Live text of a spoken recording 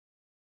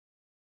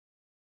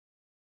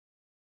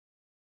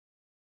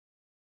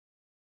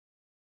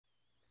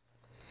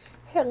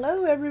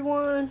Hello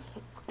everyone,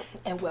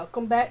 and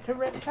welcome back to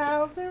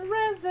Reptiles in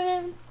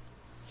Resin.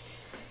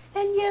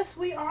 And yes,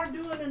 we are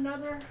doing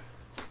another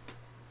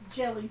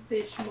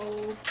jellyfish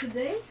mold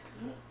today.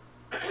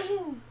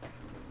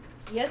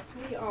 Yes,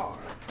 we are.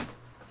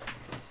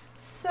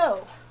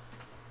 So,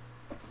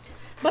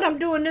 but I'm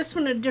doing this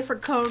one in a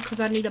different color because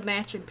I need a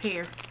matching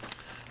pair.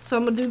 So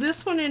I'm going to do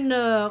this one in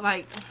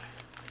like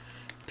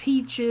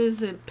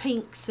peaches and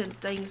pinks and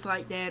things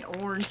like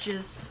that,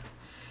 oranges.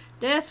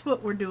 That's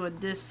what we're doing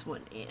this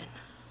one in.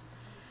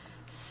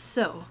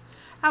 So,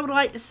 I would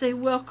like to say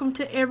welcome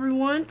to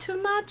everyone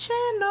to my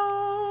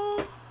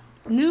channel.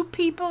 New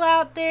people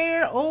out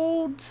there,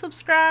 old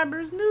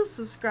subscribers, new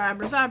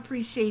subscribers. I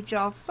appreciate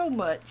y'all so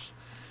much.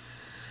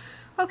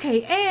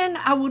 Okay, and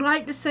I would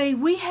like to say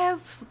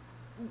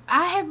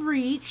I have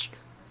reached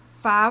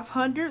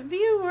 500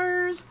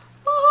 viewers.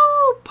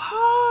 Woo,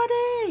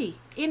 party!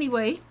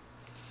 Anyway,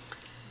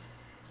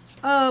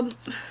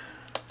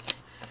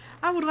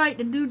 I would like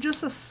to do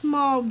just a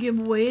small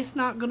giveaway. It's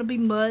not going to be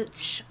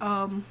much.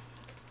 I'm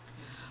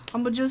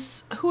going to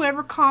just,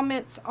 whoever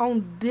comments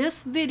on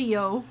this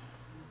video,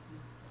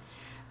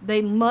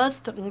 they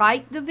must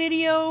like the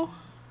video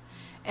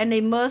and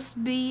they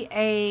must be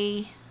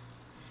a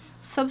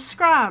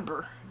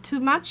subscriber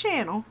to my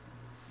channel.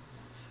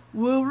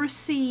 Will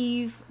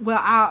receive,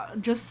 well, I'll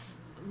just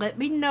let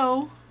me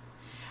know.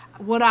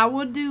 What I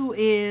will do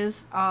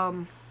is,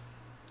 I'm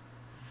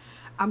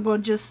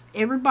going to just,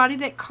 everybody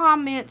that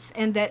comments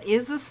and that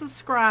is a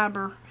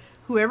subscriber,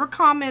 whoever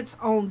comments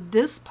on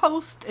this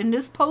post and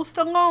this post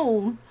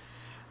alone,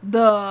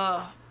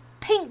 the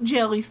pink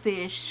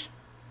jellyfish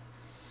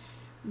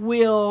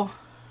I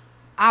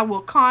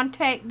will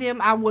contact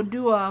them. I will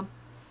do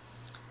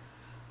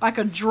like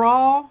a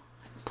draw,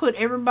 put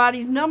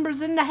everybody's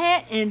numbers in the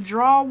hat and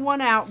draw one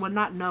out. Well,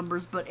 not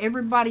numbers, but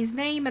everybody's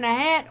name in a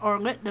hat, or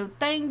let the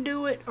thing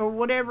do it or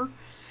whatever.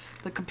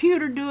 The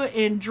computer do it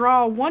and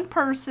draw one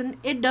person.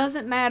 It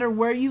doesn't matter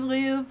where you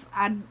live.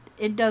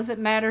 It doesn't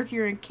matter if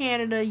you're in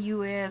Canada,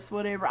 US,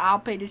 whatever. I'll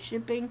pay the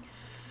shipping.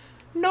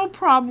 No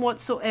problem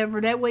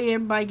whatsoever. That way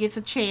everybody gets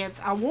a chance.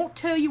 I won't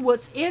tell you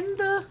what's in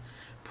the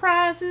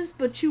prizes,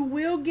 but you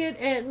will get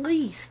at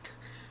least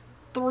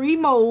 3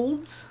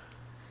 molds,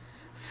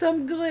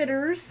 some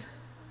glitters,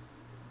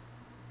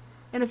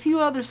 and a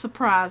few other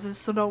surprises,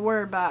 so don't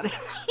worry about it.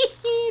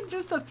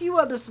 Just a few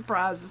other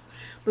surprises.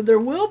 But there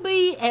will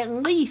be at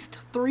least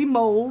 3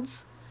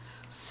 molds.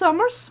 Some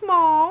are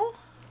small,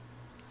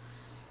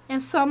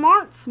 and some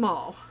aren't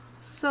small.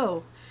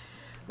 So,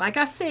 like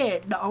I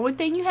said, the only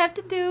thing you have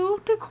to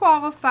do to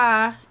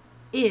qualify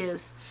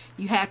is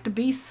you have to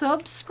be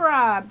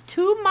subscribed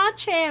to my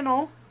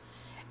channel,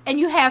 and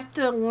you have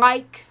to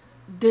like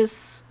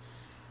this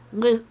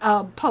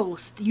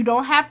post. You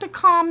don't have to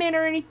comment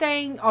or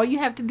anything. All you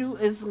have to do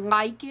is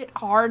like it,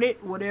 heart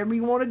it, whatever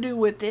you want to do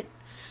with it.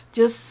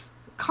 Just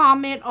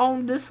comment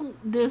on this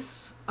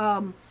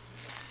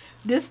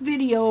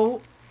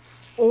video,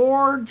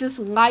 or just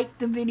like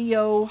the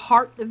video,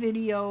 heart the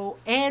video,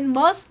 and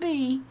must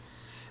be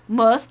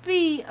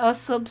a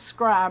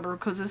subscriber,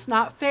 because it's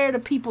not fair to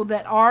people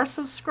that are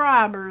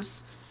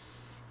subscribers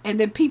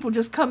and then people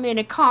just come in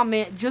and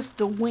comment just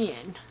to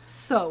win.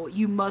 So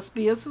you must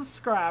be a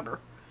subscriber.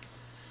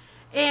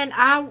 And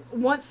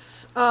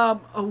once a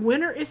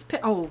winner is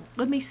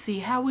let me see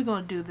how we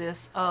gonna do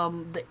this.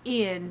 The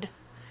end,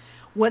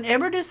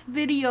 whenever this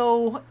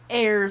video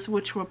airs,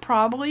 which will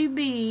probably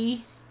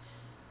be,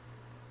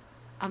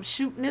 I'm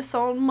shooting this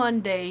on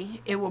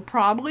Monday, it will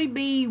probably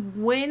be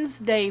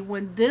Wednesday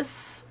when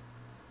this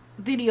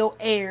video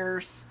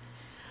airs.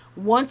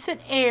 Once it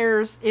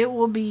airs, it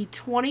will be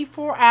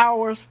 24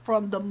 hours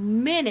from the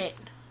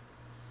minute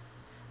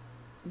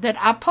that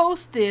I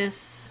post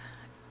this,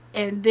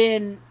 and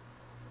then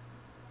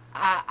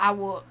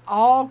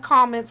all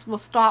comments will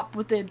stop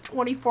within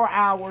 24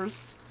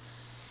 hours,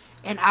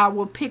 and I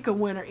will pick a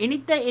winner.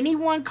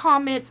 Anyone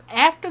comments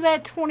after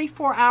that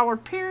 24-hour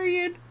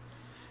period,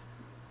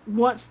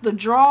 once the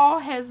draw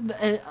has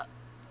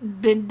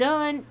been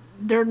done,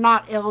 they're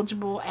not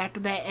eligible after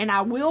that. And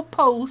I will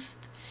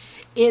post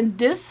in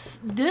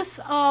this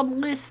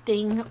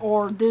listing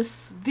or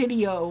this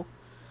video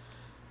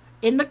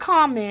in the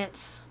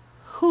comments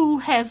who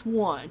has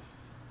won.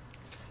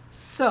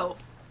 So,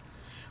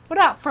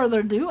 without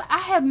further ado, I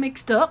have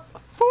mixed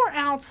up 4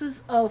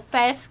 ounces of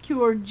Fast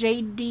Cure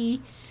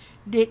JD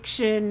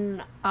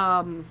Diction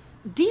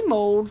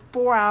demold,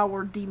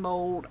 4-hour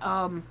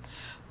demold.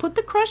 Put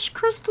the crushed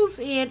crystals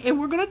in, and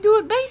we're going to do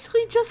it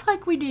basically just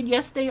like we did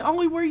yesterday,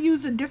 only we're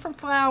using different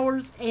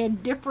flowers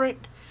and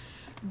different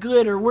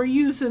glitter. We're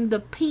using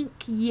the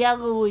pink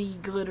yellowy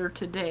glitter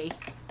today.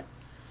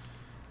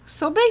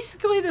 So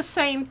basically the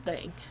same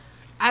thing.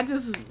 I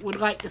just would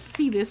like to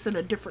see this in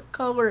a different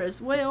color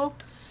as well.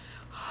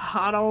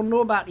 I don't know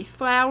about these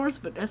flowers,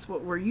 but that's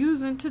what we're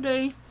using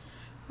today.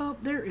 Oh,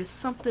 there is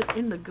something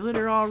in the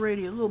glitter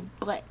already, a little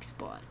black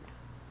spot.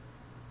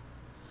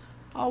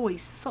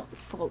 Always something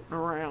floating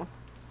around.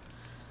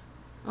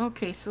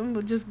 Okay, so I'm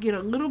going to just get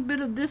a little bit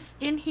of this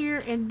in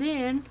here, and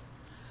then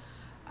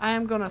I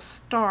am going to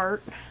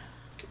start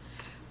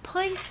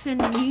placing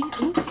the,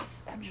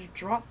 oops, I just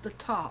dropped the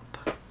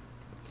top,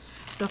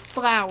 the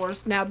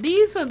flowers. Now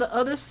these are the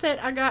other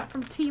set I got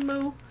from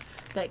Temu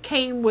that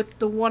came with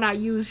the one I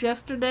used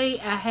yesterday.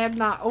 I have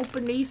not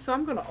opened these, so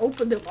I'm going to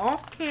open them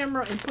off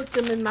camera and put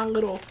them in my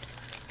little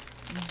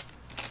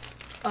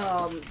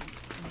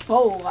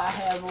bowl I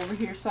have over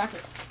here so I can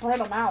spread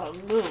them out a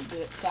little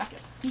bit so I can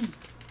see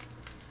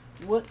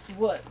what's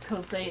what,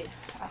 because they,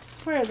 I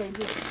swear they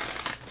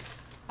just,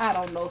 I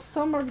don't know,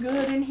 some are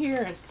good in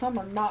here and some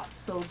are not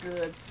so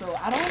good, so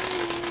I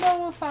don't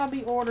know if I'll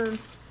be ordering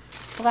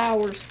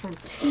flowers from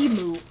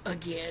Temu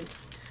again.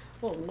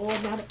 Oh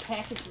Lord, now the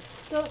package is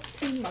stuck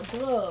to my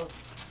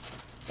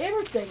glove.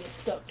 Everything is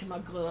stuck to my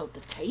glove.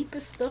 The tape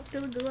is stuck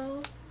to the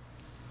glove.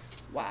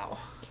 Wow.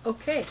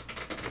 Okay.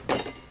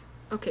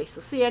 Okay,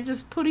 so see, I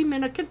just put him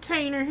in a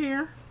container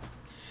here.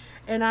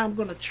 And I'm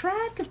going to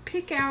try to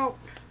pick out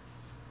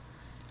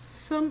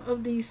some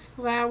of these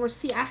flowers.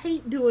 See, I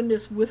hate doing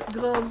this with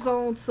gloves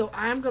on, so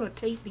I'm going to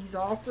take these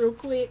off real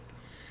quick.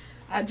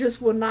 I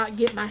just will not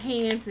get my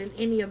hands in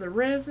any of the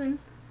resin.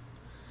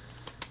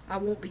 I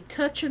won't be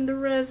touching the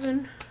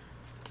resin,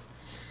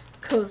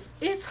 because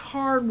it's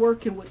hard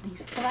working with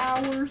these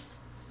flowers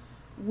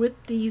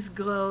with these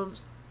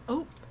gloves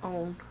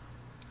on.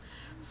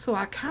 So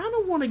I kind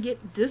of want to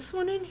get this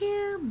one in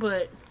here,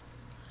 but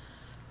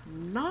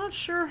I'm not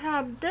sure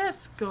how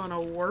that's going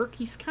to work.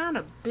 He's kind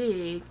of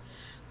big.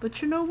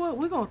 But you know what?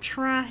 We're going to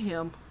try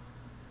him.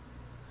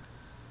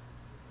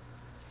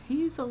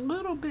 He's a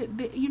little bit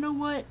big. You know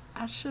what?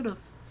 I should have,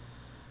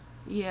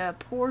 yeah,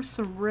 pour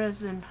some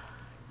resin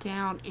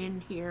down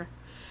in here.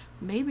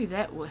 Maybe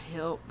that will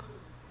help.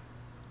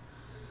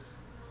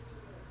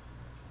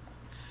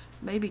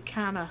 Maybe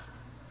kind of,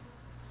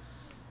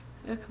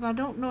 because I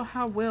don't know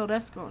how well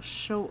that's going to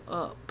show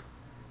up.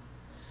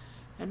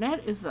 And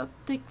that is a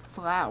thick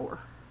flower.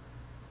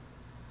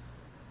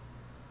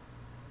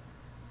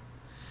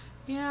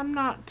 Yeah, I'm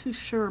not too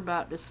sure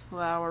about this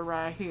flower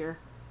right here.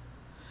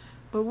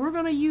 But we're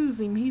going to use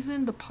him. He's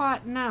in the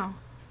pot now.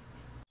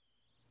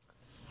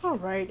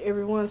 Alright,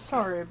 everyone.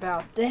 Sorry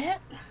about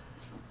that.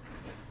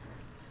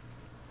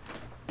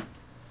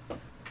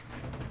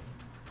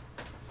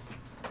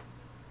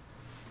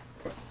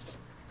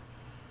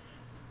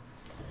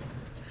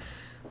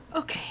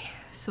 Okay,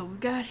 so we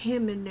got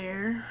him in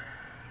there.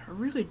 I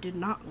really did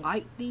not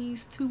like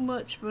these too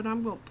much, but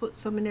I'm going to put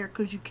some in there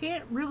because you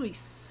can't really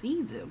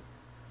see them.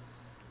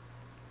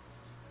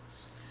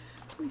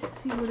 Let me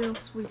see what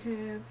else we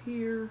have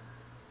here.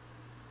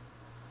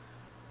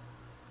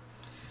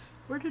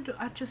 Where did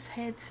I just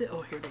had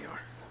oh, here they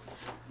are.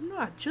 No,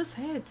 I just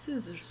had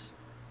scissors.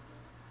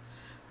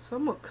 So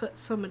I'm going to cut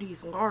some of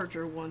these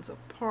larger ones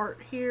apart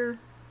here.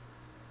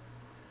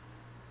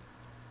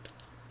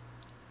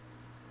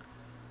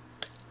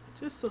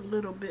 Just a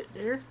little bit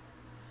there.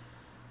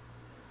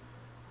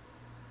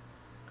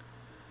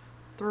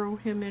 Throw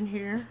him in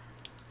here.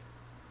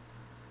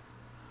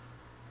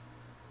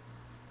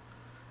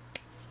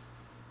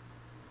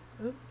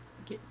 Oop,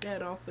 get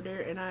that off of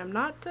there, and I am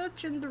not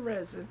touching the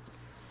resin.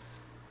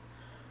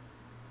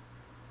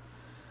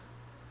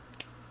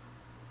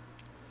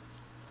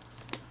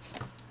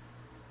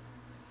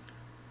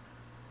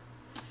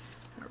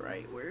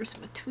 Alright, where's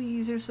my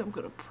tweezers? I'm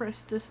going to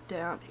press this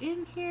down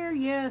in here.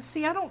 Yeah,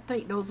 see, I don't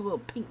think those little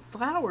pink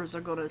flowers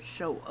are going to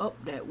show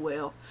up that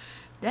well.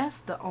 That's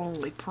the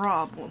only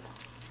problem.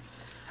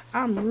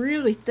 I'm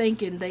really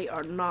thinking they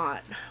are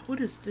not. What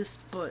is this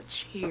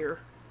bunch here?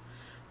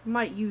 I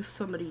might use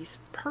some of these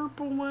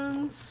purple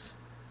ones.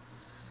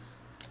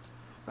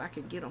 If I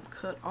can get them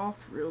cut off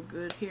real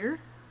good here.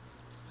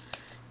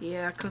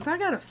 Yeah, because I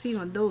got a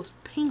feeling those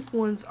pink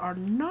ones are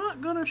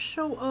not going to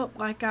show up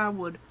like I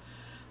would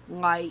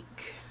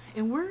like.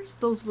 And where's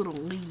those little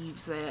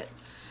leaves at?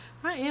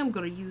 I am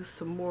going to use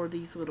some more of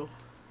these little,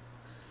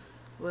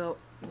 well,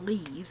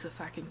 leaves if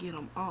I can get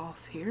them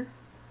off here.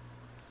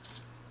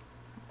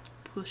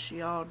 Push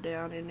y'all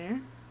down in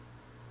there.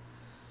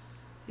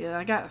 Yeah,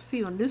 I got a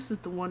feeling this is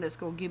the one that's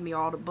going to give me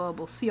all the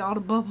bubbles. See all the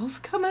bubbles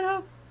coming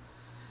up?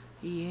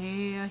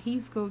 Yeah,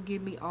 he's going to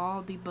give me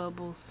all the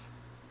bubbles.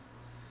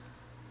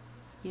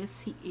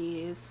 Yes, he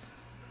is.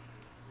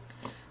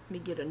 Let me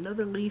get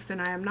another leaf,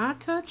 and I am not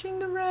touching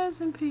the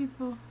resin,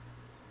 people.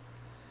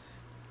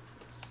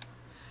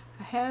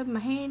 I have my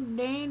handy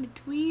dandy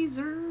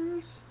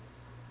tweezers.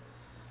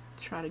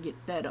 Try to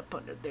get that up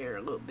under there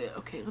a little bit.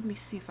 Okay, let me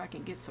see if I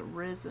can get some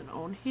resin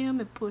on him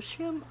and push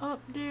him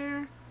up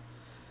there.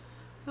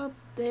 Up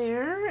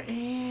there,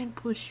 and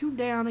push you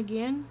down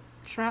again.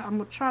 I'm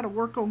going to try to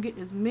work on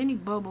getting as many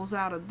bubbles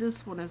out of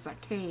this one as I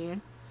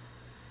can.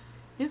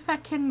 If I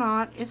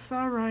cannot, it's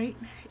alright.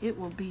 It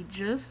will be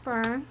just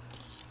fine.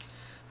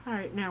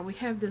 Alright, now we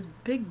have this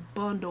big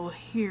bundle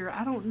here.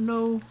 I don't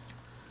know.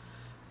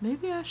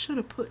 Maybe I should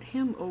have put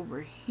him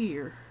over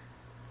here.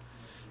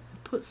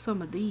 Put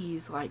some of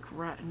these like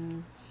right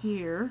in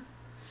here.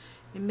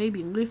 And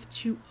maybe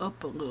lift you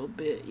up a little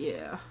bit.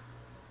 Yeah.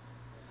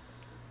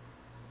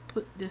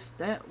 Put this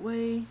that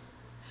way.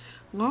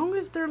 Long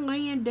as they're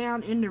laying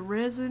down in the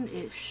resin,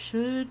 it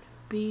should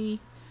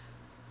be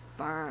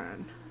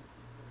fine.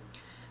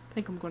 I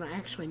think I'm going to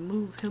actually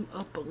move him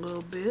up a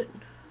little bit.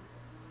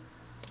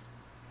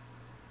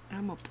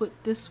 I'm going to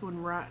put this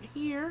one right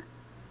here.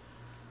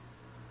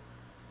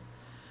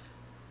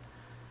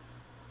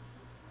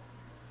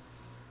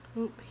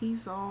 Oop,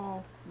 he's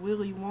all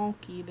willy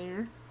wonky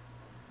there.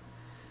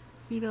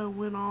 He done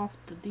went off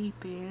the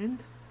deep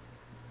end.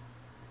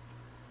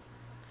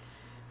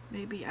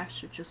 Maybe I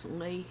should just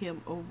lay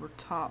him over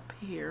top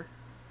here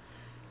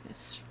and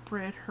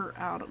spread her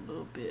out a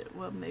little bit.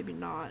 Well, maybe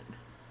not.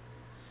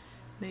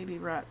 Maybe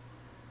right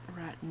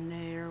in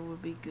there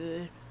would be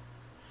good.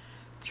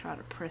 Try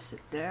to press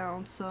it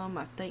down some.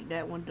 I think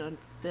that one done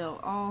fell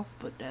off,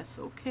 but that's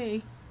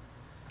okay.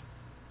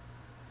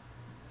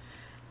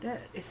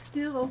 That is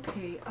still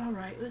okay.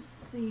 Alright, let's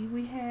see.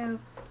 We have,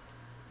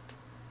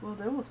 well,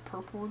 there was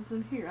purple ones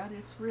in here. I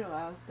just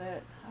realized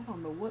that. I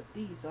don't know what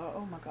these are.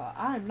 Oh my god.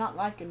 I am not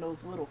liking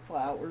those little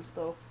flowers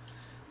though.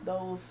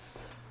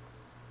 Those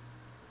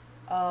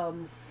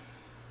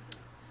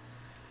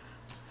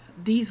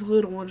these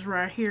little ones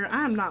right here,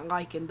 I'm not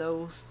liking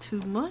those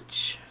too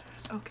much.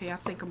 Okay, I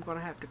think I'm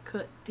gonna have to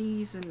cut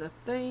these into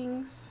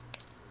things.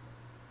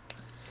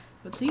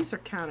 But these are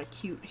kind of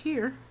cute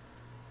here.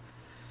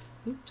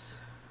 Oops.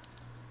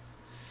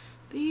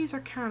 These are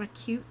kind of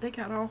cute. They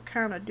got all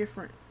kind of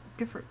different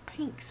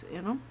pinks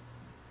in them.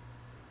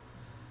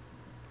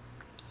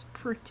 It's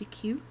pretty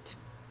cute.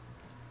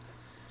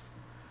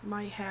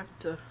 Might have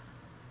to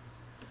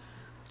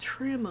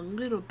trim a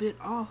little bit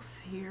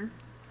off here.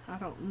 I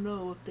don't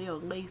know if they'll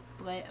lay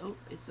flat. Oh,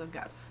 it's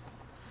got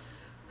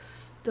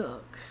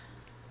stuck.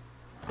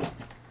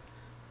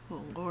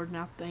 Oh Lord,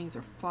 now things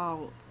are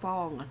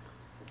falling.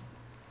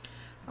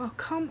 Oh,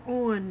 come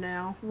on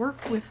now.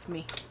 Work with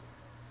me.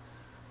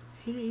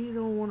 You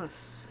don't want to.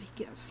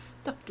 He got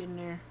stuck in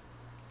there.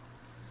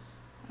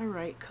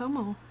 Alright, come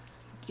on.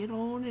 Get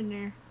on in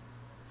there.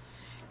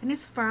 And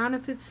it's fine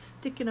if it's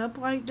sticking up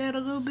like that a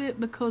little bit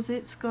because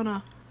it's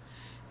gonna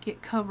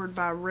get covered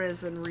by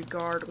resin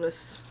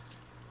regardless.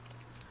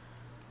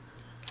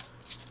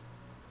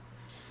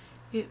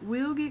 It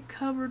will get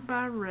covered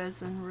by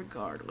resin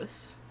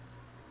regardless.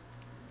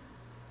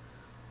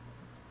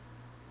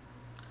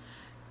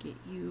 Get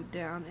you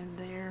down in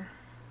there.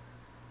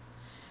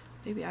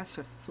 Maybe I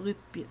should flip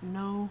it.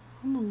 No,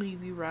 I'm gonna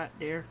leave you right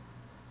there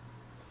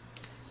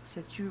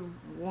since you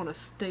want to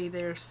stay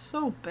there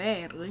so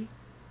badly.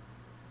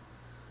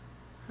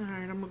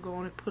 Alright, I'm gonna go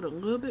on and put a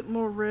little bit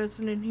more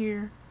resin in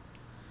here.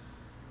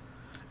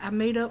 I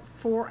made up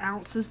 4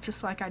 ounces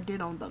just like I did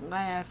on the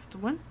last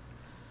one.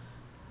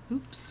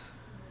 Oops.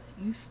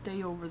 You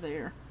stay over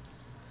there.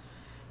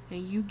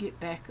 And you get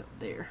back up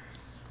there.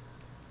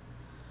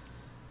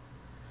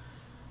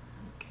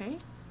 Okay.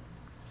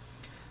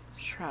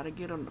 Let's try to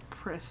get them to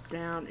press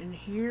down in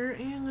here.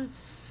 And let's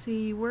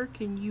see, where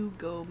can you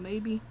go?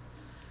 Maybe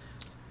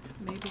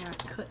I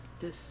cut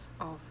this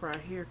off right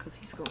here because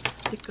he's going to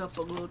stick up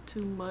a little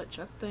too much,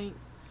 I think.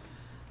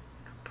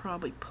 Could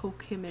probably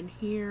poke him in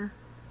here.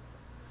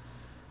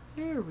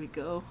 There we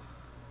go.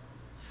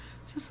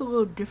 Just a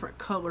little different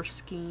color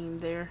scheme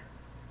there.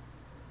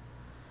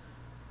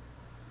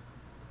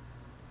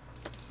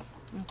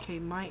 Okay,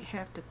 might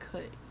have to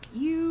cut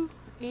you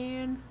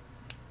and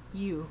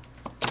you.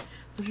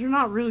 Because you're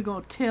not really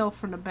going to tell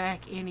from the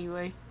back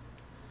anyway.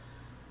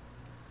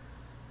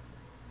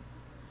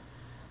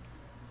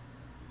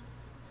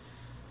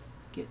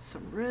 Get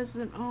some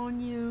resin on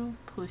you.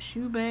 Push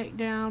you back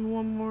down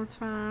one more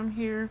time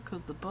here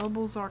because the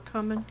bubbles are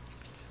coming.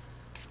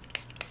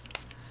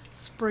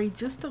 Spray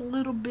just a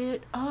little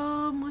bit.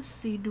 Let's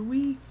see,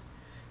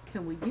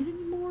 can we get any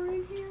more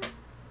in here?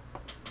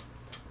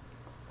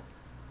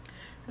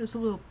 There's a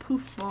little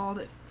poof ball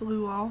that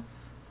flew off.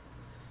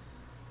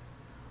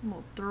 I'm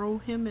gonna throw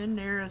him in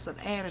there as an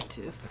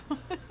additive.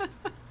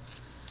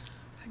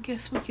 I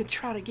guess we could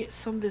try to get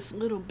some of this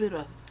little bit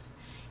of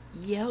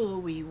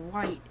yellowy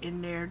white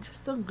in there,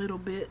 just a little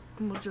bit.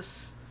 I'm gonna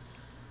just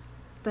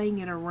thing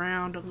it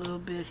around a little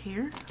bit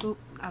here. Oh,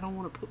 I don't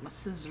want to put my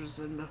scissors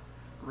in the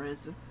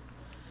resin.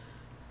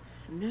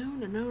 No.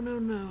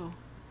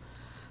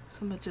 So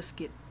I'm gonna just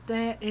get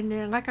that in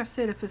there. Like I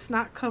said, if it's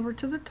not covered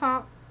to the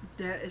top,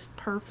 that is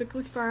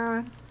perfectly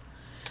fine.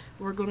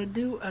 We're gonna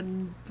do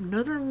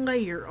another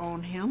layer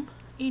on him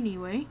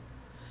anyway,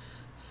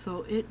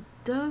 so it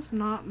does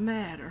not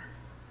matter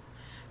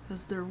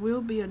because there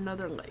will be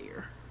another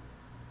layer.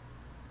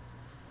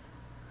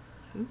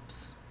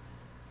 Oops.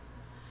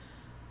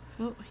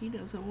 Oh, he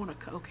doesn't want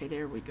to. Okay,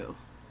 there we go.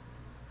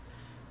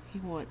 He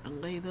wanted to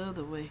lay the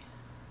other way.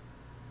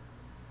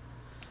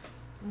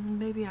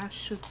 Maybe I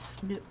should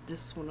snip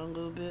this one a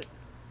little bit.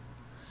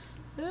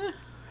 I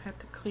have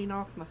to clean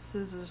off my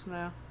scissors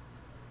now.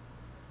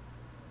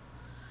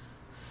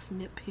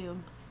 Snip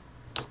him.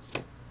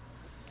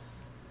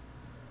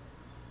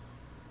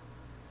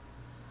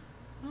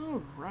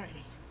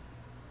 Alrighty.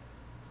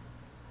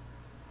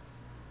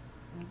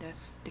 That's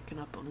sticking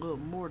up a little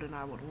more than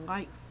I would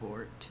like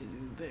for it to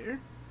there.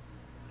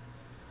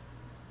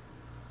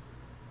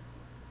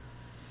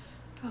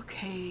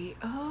 Okay,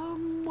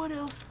 what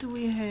else do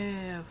we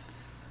have?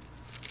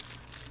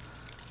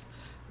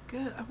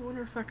 Good. I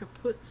wonder if I could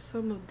put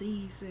some of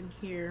these in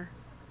here.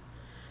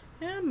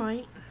 Yeah, I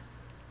might.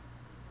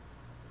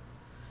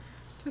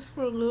 Just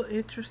for a little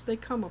interest. They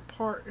come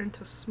apart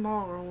into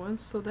smaller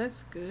ones, so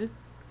that's good.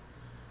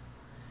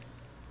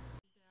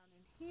 Down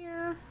in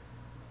here.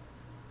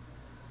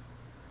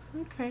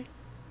 Okay.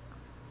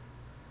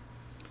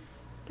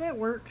 That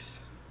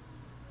works.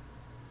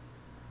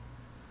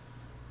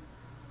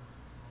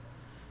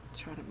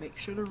 Try to make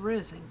sure the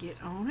resin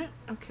get on it.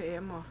 Okay,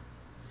 I'm gonna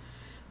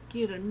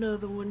get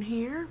another one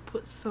here.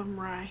 Put some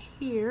right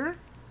here.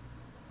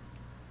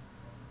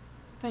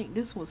 I think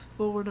this one's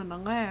fuller than the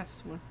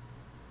last one.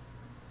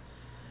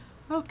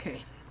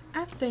 Okay,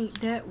 I think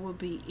that will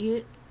be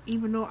it.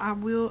 Even though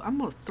I'm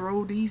gonna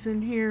throw these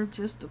in here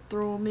just to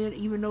throw them in,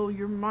 even though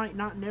you might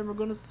not never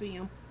gonna see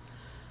them.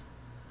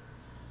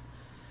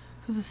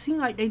 Because it seems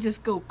like they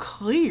just go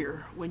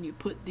clear when you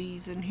put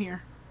these in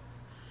here.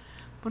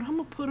 But I'm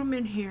going to put them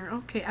in here.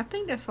 Okay, I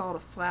think that's all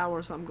the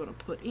flowers I'm going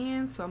to put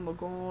in. So I'm going to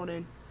go on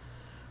and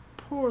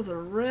pour the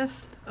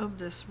rest of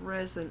this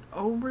resin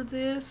over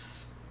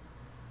this.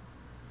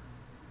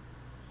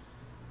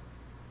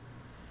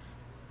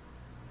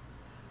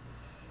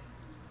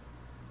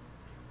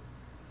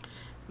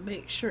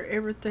 Make sure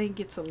everything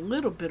gets a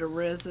little bit of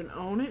resin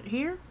on it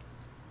here.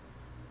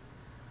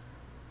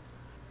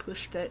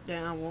 Push that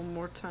down one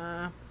more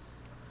time.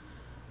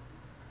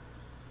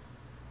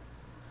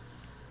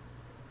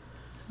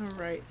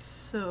 Alright,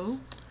 so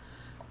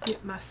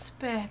get my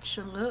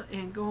spatula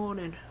and go on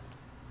and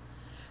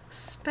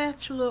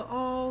spatula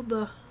all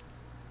the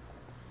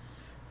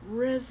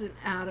resin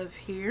out of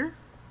here.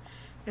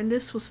 And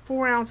this was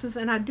 4 ounces,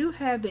 and I do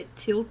have it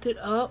tilted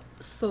up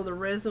so the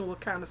resin will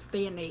kind of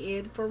stay in the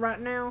head for right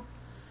now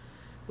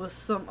with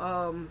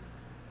some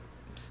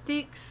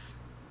sticks.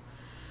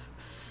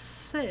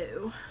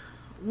 So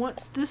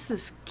once this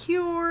is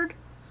cured,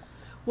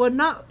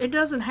 well, it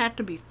doesn't have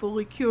to be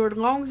fully cured, as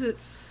long as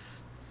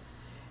it's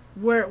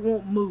where it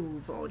won't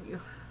move on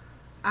you.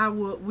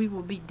 We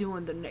will be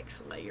doing the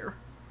next layer.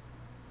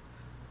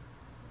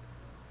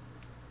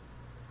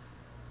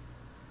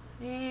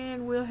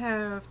 And we'll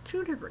have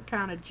 2 different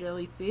kind of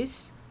jellyfish,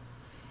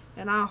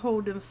 and I'll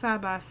hold them side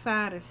by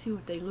side and see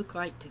what they look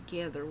like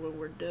together when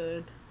we're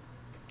done.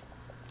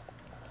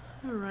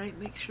 Alright,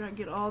 make sure I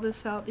get all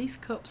this out. These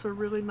cups are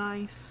really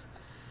nice.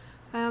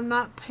 I am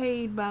not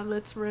paid by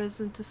Let's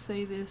Resin to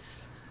say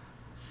this.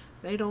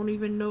 They don't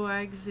even know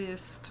I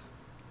exist.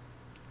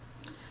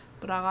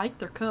 But I like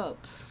their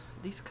cups.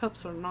 These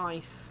cups are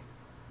nice.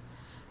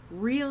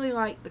 Really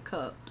like the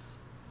cups.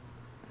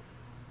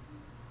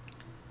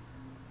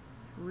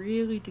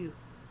 Really do.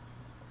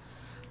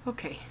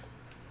 Okay.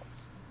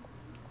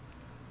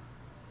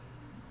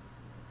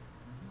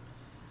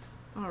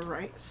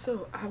 Alright,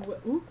 so I will,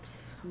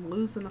 oops, I'm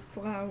losing a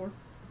flower.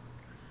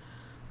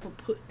 We'll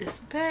put this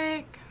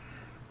back.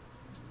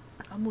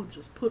 I'm going to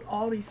just put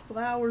all these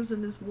flowers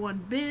in this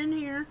one bin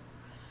here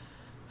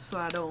so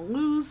I don't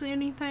lose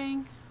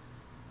anything.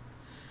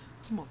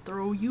 I'm going to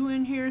throw you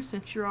in here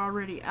since you're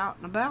already out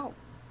and about.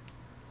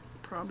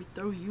 Probably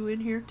throw you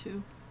in here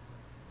too.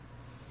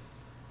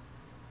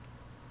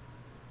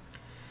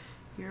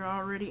 You're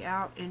already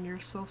out and you're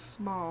so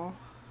small.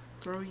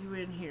 Throw you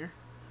in here.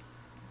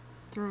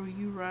 Throw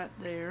you right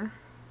there.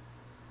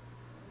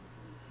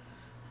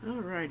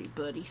 Alrighty,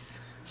 buddies.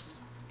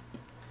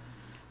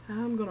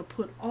 I'm going to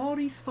put all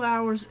these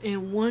flowers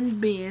in one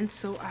bin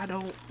so I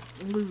don't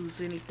lose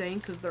anything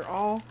because they're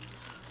all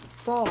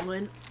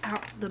falling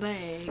out the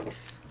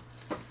bags.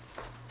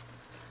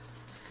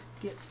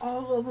 Get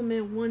all of them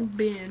in one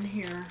bin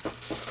here.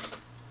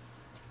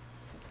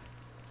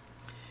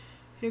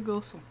 Here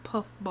goes some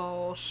puff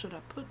balls. Should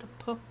I put the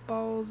puff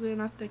balls in?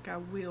 I think I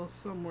will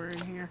somewhere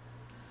in here.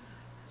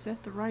 Is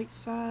that the right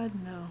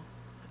side? No.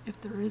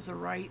 If there is a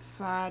right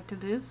side to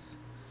this.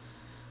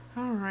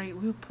 Alright,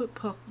 we'll put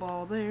puff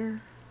ball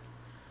there.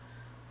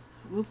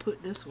 We'll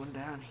put this one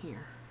down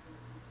here.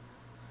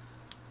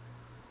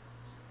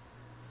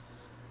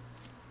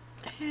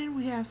 And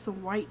we have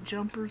some white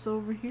jumpers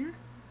over here.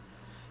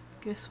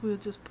 Guess we'll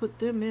just put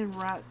them in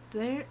right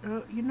there.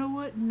 You know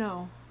what?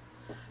 No.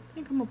 I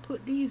think I'm going to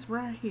put these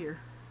right here.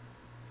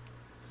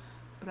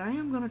 But I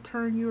am going to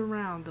turn you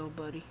around though,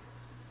 buddy.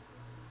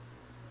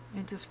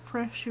 And just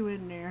press you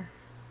in there.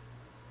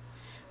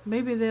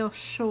 Maybe they'll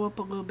show up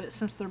a little bit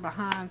since they're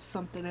behind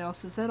something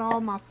else. Is that all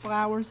my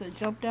flowers that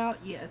jumped out?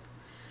 Yes.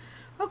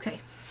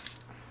 Okay.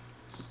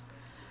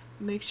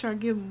 Make sure I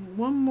give them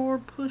one more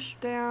push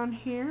down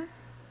here.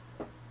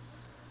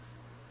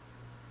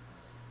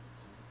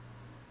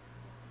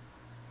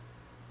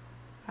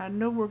 I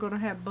know we're going to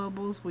have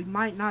bubbles. We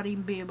might not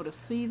even be able to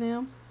see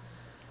them.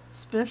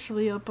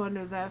 Especially up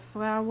under that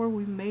flower.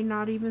 We may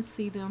not even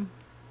see them.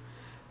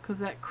 Because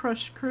that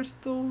crushed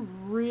crystal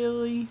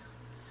really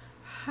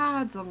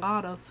hides a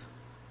lot of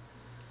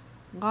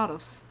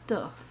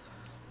stuff.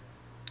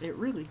 It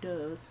really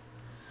does.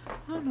 I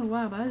don't know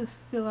why, but I just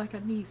feel like I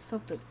need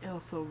something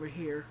else over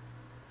here.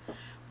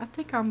 I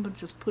think I'm going to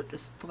just put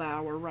this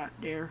flower right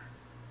there.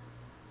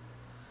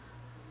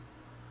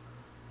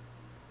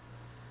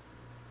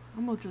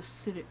 I'm going to just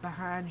sit it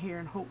behind here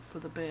and hope for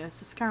the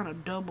best. It's kind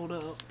of doubled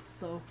up,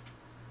 so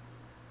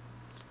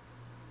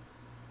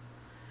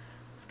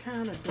it's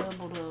kind of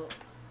doubled up.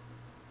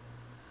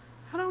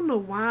 I don't know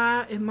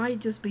why. It might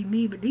just be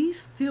me, but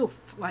these feel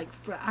like,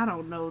 I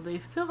don't know, they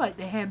feel like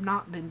they have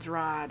not been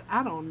dried.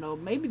 I don't know.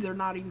 Maybe they're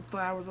not even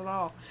flowers at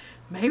all.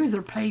 Maybe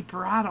they're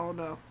paper. I don't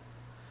know.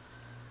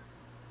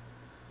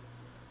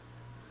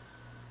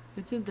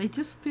 They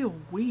just feel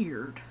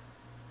weird,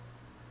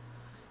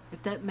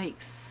 if that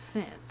makes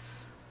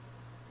sense.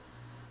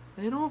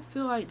 They don't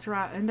feel like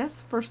dry, and that's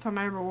the first time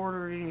I ever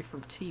ordered any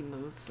from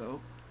Temu, so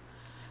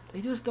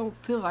they just don't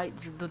feel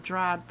like the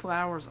dried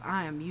flowers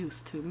I am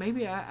used to.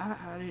 Maybe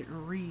I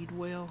didn't read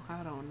well.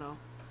 I don't know.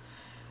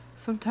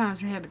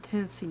 Sometimes you have a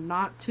tendency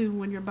not to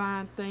when you're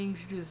buying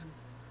things. You just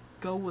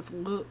go with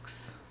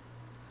looks.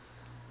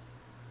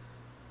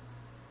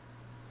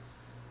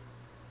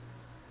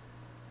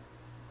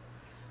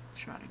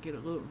 Try to get a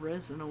little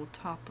resin on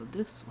top of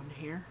this one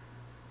here.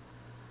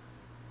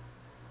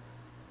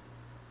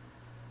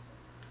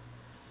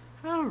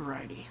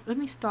 Alrighty, let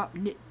me stop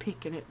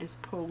nitpicking at this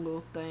poor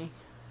little thing.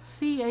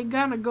 See, they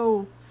gotta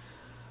go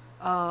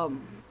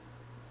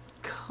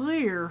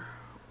clear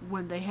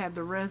when they have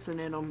the resin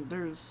in them.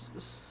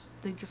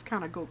 They just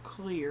kind of go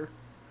clear.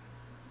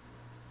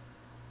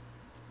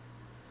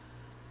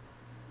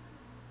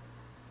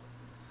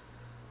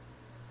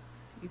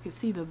 You can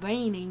see the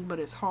veining, but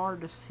it's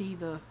hard to see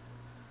the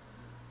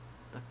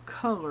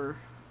color.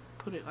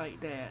 Put it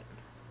like that.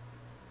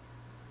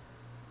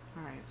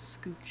 Alright,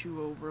 scoot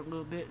you over a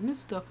little bit, and this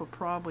stuff will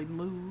probably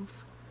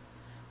move,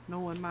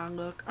 knowing my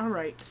luck.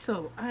 Alright,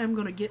 so I am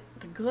going to get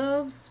the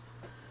gloves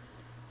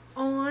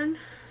on,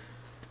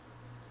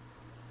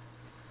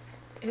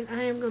 and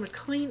I am going to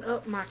clean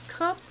up my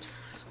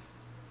cups.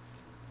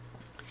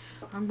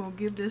 I'm going to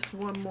give this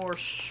one more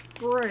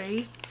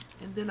spray,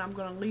 and then I'm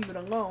going to leave it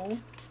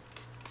alone.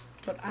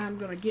 But I'm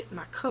going to get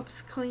my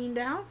cups cleaned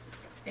out,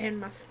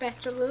 and my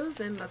spatulas,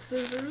 and my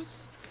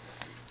scissors,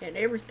 and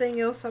everything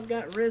else I've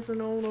got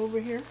resin on over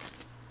here.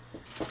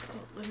 Oh,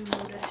 let me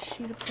move that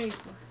sheet of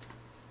paper.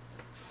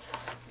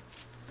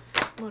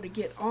 I'm going to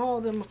get all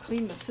of them,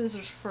 clean my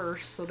scissors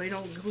first so they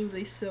don't glue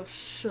themselves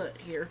shut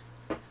here.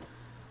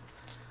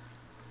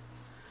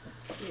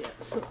 Yeah,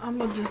 so I'm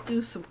going to just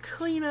do some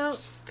cleanup,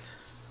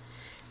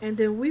 and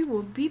then we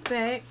will be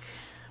back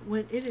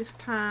when it is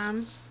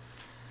time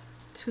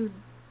to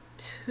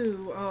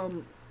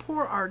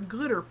pour our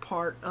glitter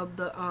part of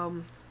the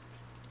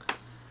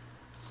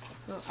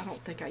well, I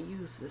don't think I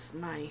use this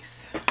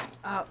knife.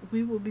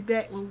 We will be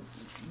back when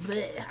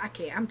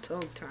I'm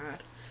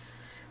tongue-tied.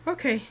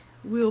 Okay,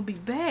 we'll be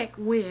back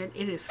when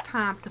it is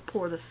time to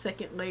pour the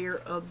second layer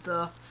of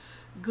the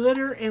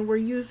glitter, and we're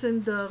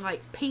using the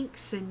like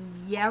pinks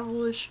and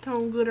yellowish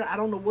tone glitter. I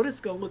don't know what it's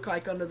gonna look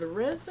like under the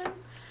resin.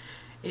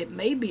 It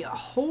may be a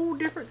whole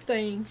different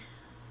thing.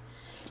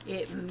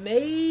 It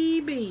may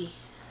be.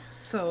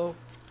 So,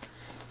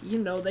 you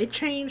know, they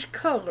change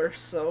color,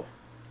 so.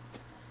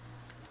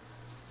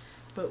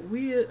 But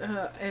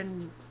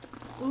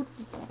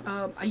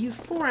I use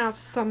 4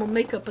 ounces, so I'm going to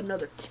make up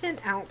another 10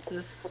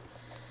 ounces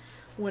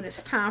when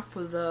it's time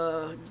for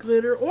the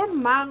glitter, or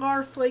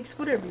mylar flakes,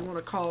 whatever you want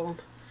to call them.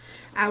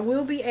 I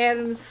will be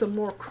adding some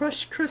more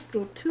crushed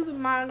crystal to the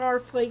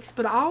mylar flakes,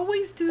 but I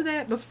always do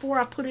that before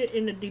I put it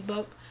in the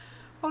debub.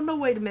 Oh, no,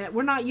 wait a minute.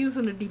 We're not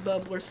using a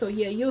debubbler, so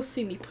yeah, you'll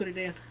see me put it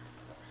in.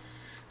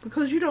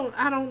 Because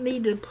I don't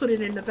need to put it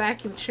in the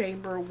vacuum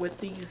chamber with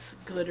these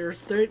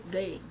glitters.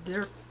 They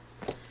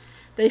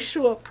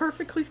show up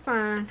perfectly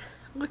fine.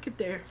 Look at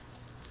there.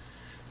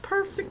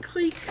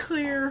 Perfectly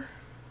clear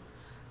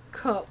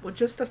cup with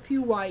just a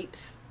few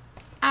wipes.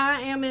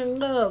 I am in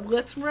love.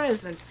 Let's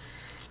resin.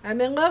 I'm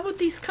in love with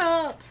these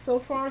cups. So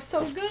far,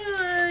 so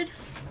good.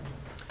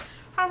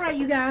 Alright,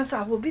 you guys,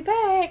 I will be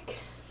back.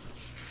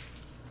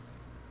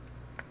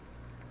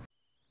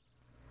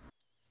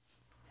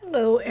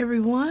 Hello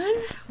everyone,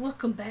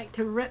 welcome back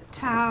to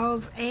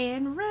Reptiles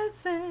and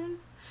Resin.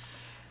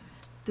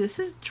 This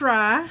is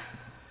dry,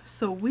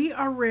 so we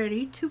are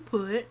ready to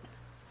put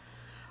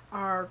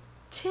our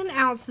 10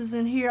 ounces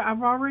in here.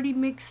 I've already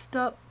mixed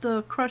up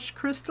the crushed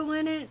crystal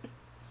in it.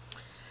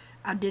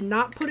 I did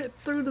not put it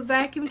through the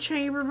vacuum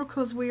chamber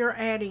because we are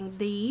adding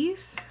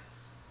these.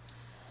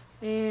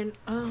 And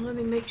let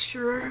me make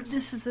sure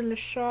this is in the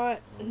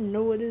shot.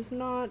 No, it is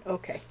not.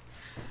 Okay,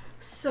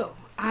 so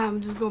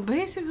I'm just going to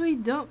basically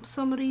dump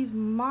some of these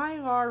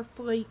mylar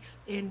flakes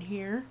in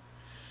here.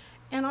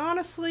 And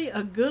honestly,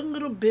 a good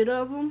little bit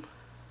of them.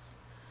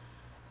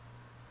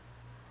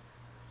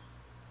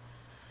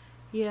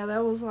 Yeah,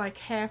 that was like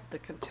half the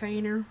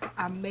container.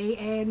 I may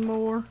add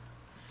more.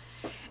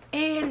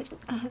 And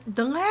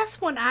the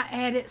last one I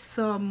added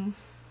some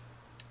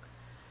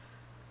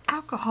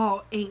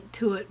alcohol ink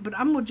to it, but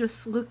I'm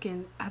just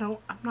looking. I'm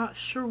not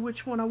sure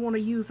which one I want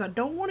to use. I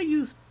don't want to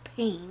use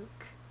pink.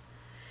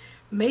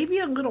 Maybe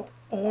a little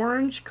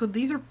orange, because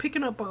these are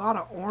picking up a lot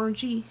of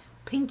orangey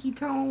pinky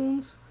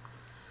tones.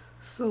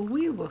 So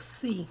we will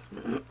see.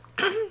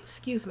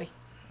 Excuse me.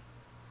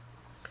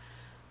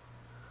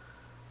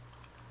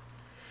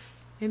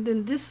 And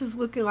then this is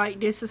looking like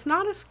this. It's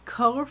not as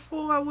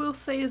colorful, I will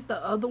say, as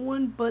the other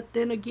one, but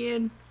then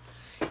again,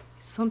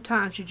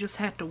 sometimes you just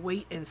have to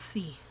wait and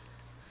see.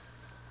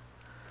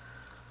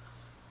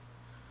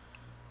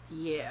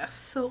 Yeah,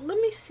 so let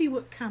me see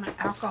what kind of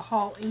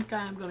alcohol ink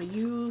I'm going to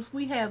use.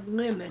 We have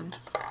lemon.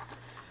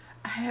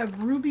 I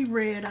have ruby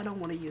red. I don't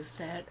want to use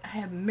that. I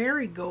have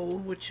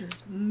marigold, which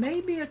is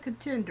maybe a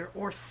contender,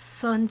 or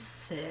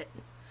sunset.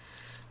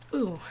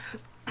 Ooh.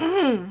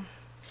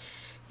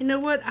 You know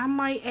what? I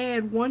might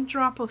add 1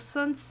 drop of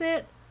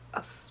sunset,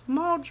 a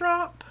small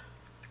drop,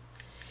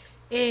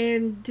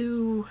 and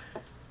do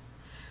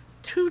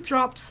 2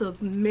 drops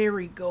of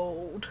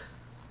marigold.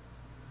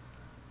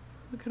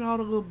 Look at all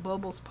the little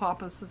bubbles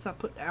popping since I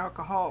put the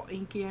alcohol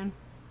ink in.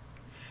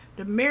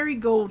 The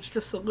marigold's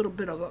just a little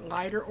bit of a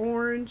lighter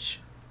orange.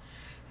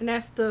 And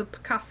that's the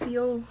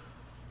Picasso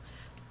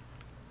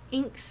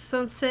ink,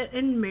 sunset,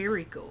 and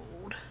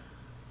marigold.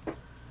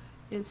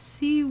 And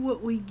see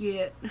what we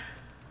get.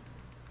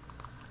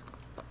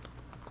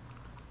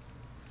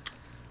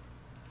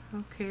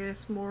 Okay,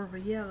 that's more of a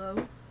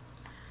yellow.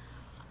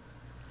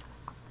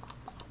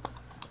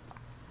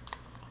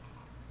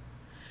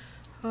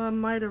 I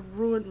might have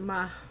ruined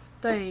my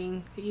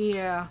thing.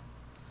 Yeah.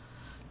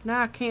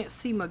 Now I can't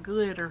see my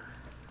glitter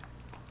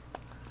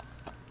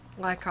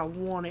like I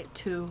want it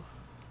to.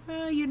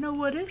 Well, you know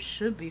what? It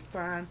should be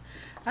fine.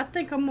 I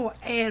think I'm going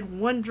to add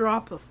 1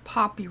 drop of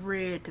poppy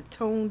red to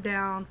tone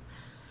down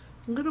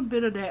a little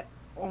bit of that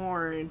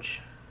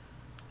orange.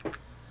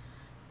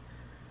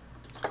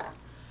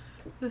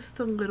 Just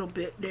a little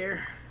bit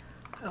there.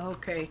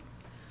 Okay.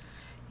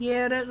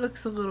 Yeah, that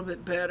looks a little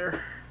bit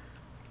better.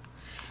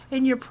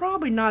 And you're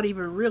probably not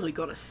even really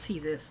going to see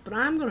this, but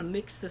I'm going to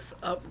mix this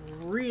up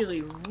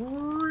really,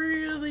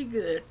 really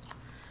good.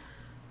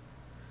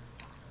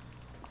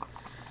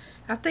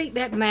 I think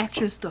that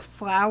matches the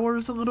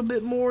flowers a little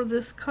bit more,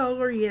 this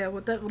color. Yeah,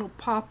 with that little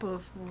pop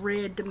of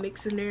red to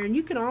mix in there. And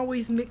you can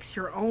always mix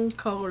your own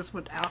colors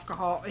with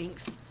alcohol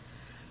inks.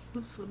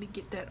 Oops, let me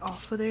get that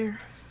off of there.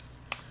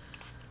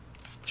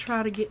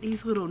 Try to get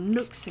these little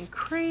nooks and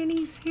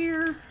crannies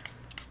here.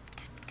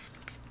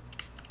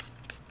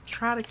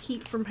 Try to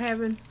keep from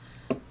having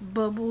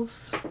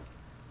bubbles.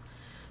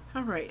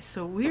 Alright,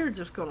 so we're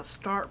just going to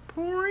start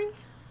pouring.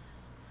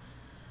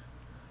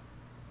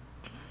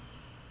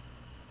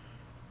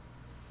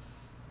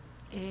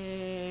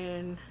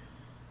 And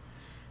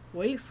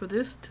wait for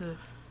this to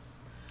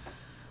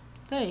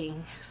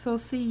thing. So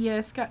see, yeah,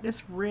 it's got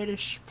this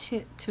reddish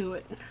tint to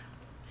it.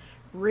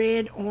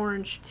 Red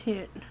orange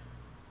tint.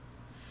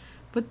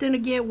 But then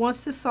again,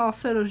 once this all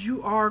settles,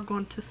 you are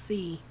going to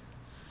see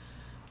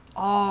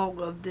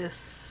all of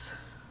this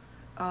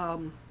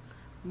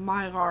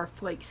mylar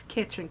flakes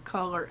catching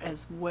color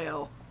as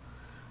well.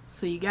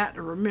 So you got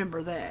to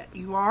remember that.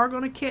 You are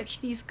going to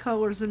catch these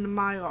colors in the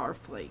mylar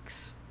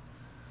flakes.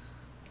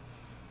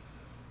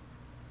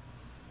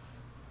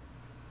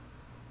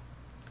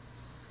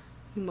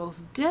 You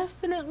most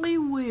definitely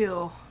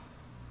will.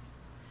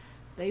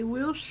 They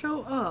will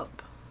show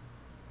up.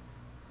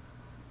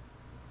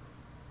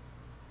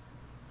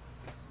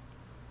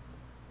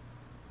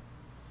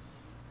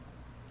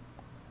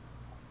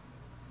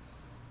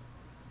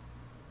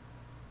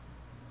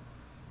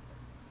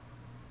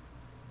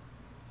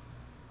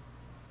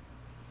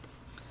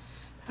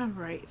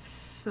 Alright,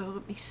 so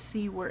let me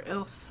see where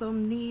else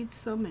some need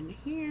some in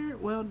here.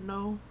 Well,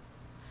 no.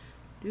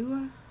 Do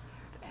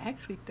I? I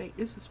actually think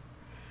this is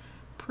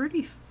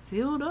pretty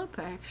filled up,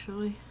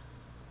 actually.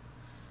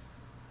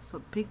 It's a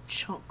big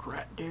chunk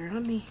right there.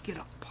 Let me get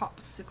a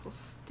popsicle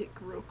stick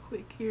real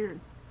quick here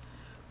and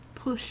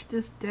push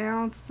this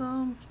down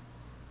some.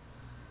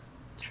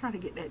 Try to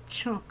get that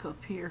chunk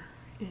up here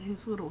in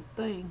his little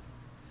thing.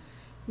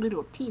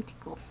 Little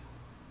tentacle.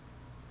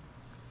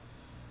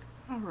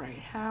 Alright,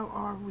 how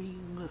are we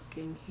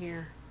looking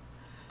here?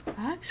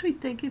 I actually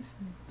think it's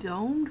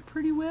domed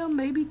pretty well.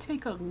 Maybe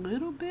take a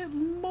little bit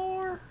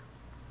more.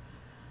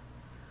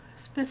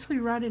 Especially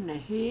right in the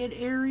head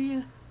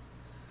area.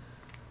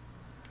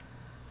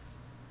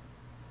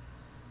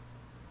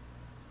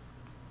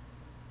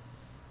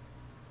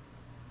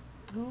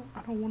 Oh,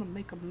 I don't want to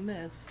make a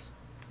mess.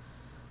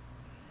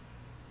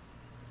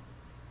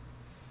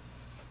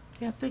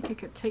 Yeah, I think I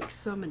could take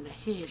some in the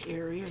head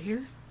area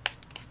here.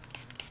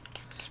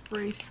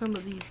 Spray some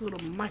of these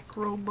little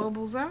micro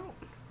bubbles out.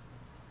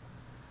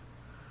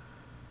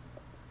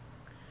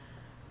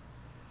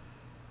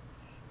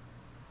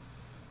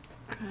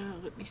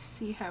 Let me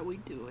see how we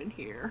doing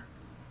here.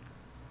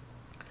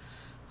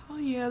 Oh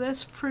yeah,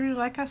 that's pretty.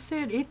 Like I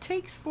said, it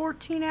takes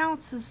 14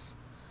 ounces.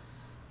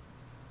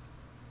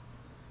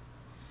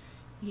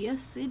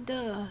 Yes, it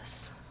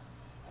does.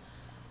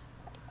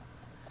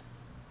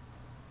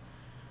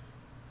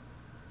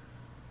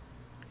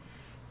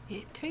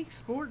 It takes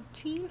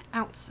 14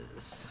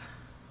 ounces.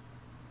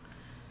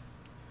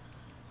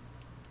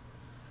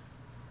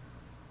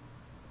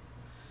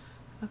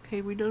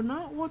 Okay, we do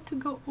not want to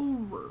go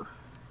over.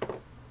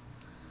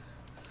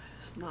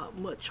 There's not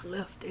much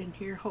left in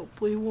here.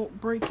 Hopefully it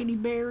won't break any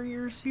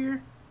barriers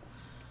here.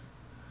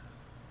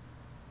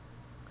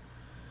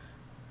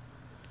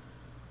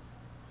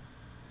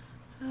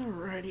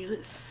 Alrighty,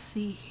 let's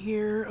see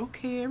here.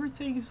 Okay,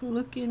 everything's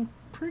looking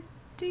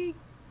pretty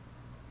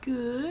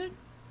good.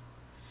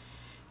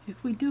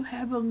 If we do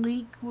have a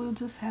leak, we'll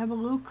just have a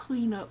little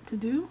cleanup to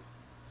do.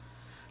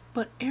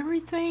 But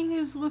everything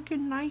is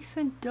looking nice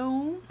and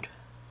domed.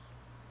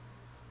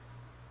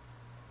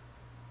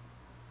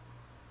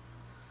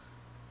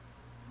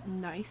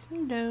 Nice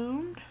and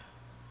domed.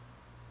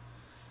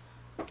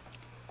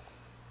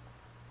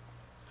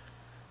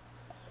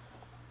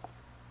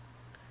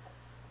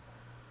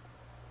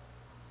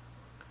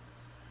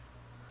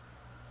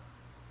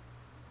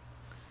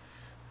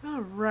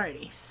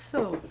 Alrighty,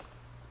 so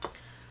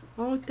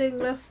only thing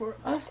left for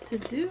us to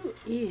do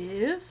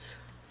is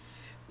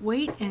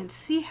wait and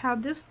see how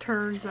this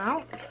turns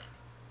out.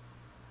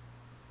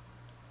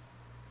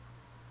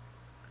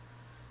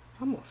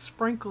 I'm going to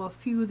sprinkle a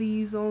few of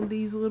these on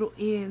these little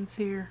ends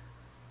here.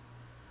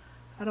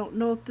 I don't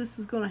know if this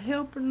is going to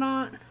help or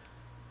not.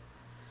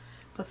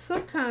 But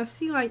sometimes I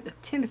see like the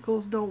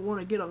tentacles don't want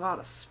to get a lot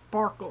of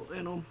sparkle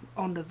in them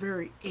on the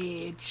very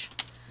edge.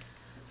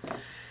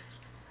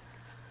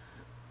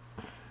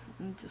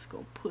 I'm just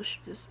going to push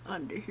this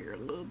under here a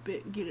little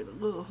bit, get it a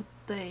little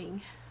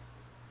thing.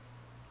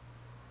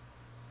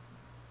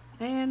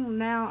 And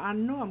now I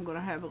know I'm going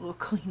to have a little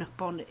cleanup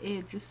on the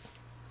edges.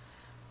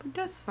 But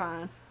that's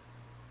fine.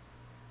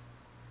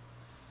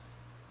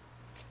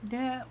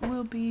 That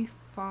will be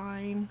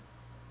fine.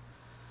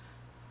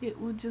 It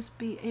will just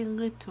be a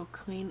little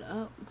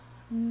cleanup,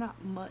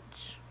 not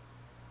much.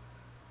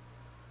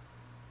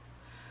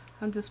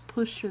 I'm just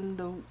pushing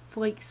the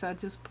flakes I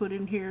just put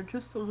in here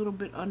just a little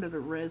bit under the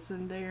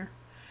resin there.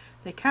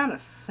 They kind of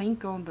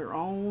sink on their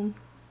own,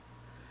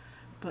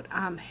 but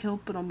I'm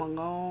helping them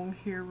along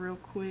here real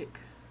quick.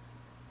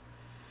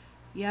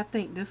 Yeah, I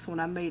think this one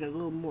I made a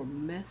little more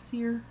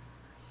messier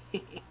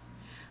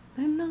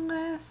than the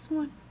last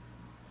one.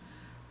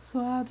 So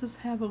I'll just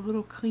have a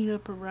little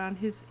cleanup around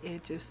his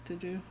edges to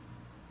do.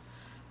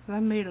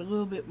 I made a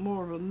little bit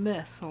more of a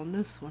mess on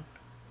this one.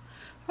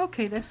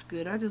 Okay, that's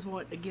good. I just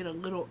wanted to get a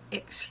little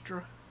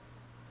extra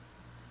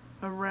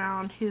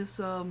around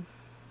his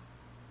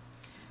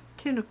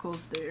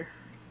tentacles there.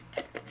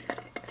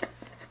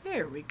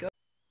 There we go.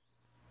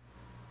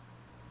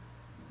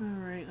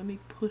 Alright, let me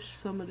push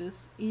some of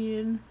this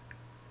in.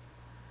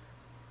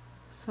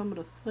 Some of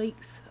the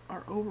flakes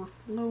are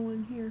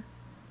overflowing here.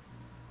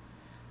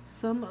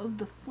 Some of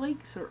the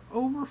flakes are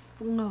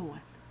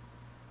overflowing.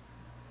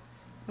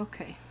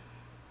 Okay.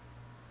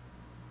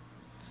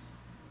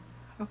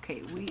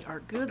 Okay, we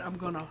are good. I'm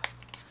going to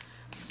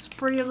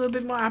spray a little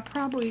bit more. I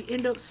probably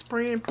end up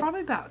spraying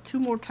probably about 2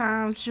 more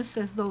times just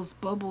as those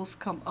bubbles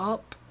come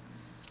up.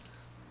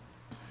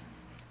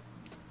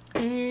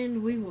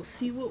 And we will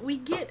see what we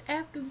get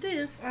after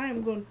this. I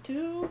am going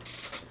to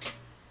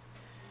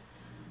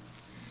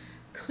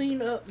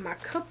clean up my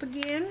cup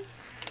again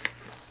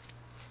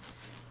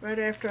right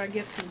after I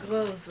get some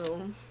gloves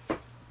on.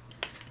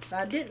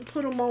 I didn't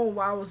put them on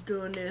while I was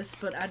doing this,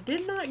 but I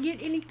did not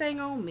get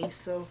anything on me,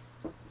 so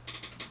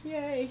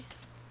yay.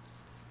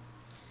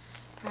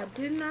 I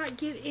did not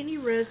get any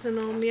resin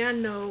on me. I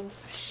know,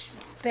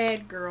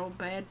 bad girl,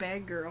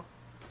 bad girl.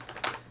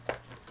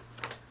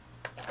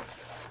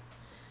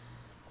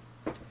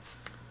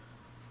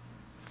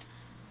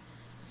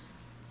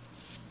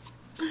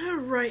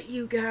 Alright,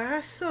 you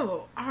guys,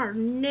 so our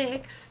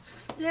next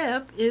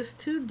step is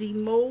to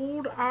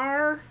demold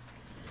our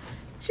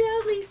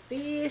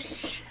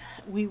jellyfish.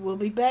 We will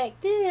be back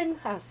then.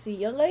 I'll see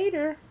you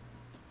later.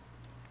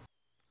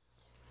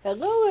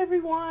 Hello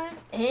everyone,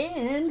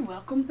 and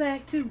welcome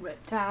back to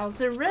Reptiles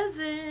and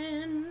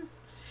Resin.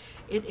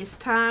 It is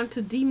time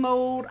to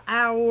demold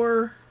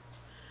our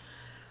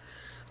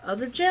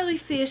other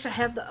jellyfish. I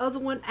have the other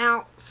one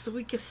out so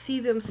we can see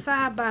them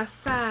side by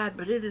side,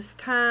 but it is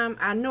time.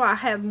 I know I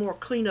have more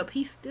cleanup.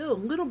 He's still a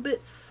little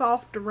bit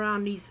soft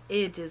around these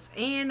edges,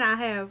 and I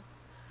have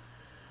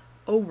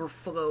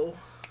overflow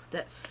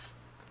that's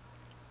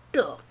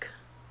stuck.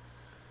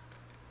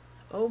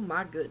 Oh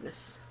my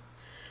goodness.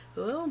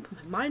 Well,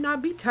 it might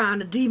not be time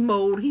to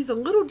demold. He's a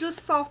little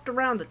just soft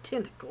around the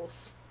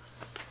tentacles.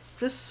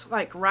 Just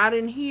like right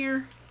in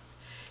here.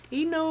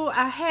 You know,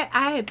 I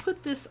had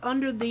put this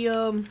under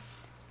the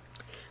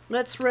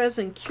Let's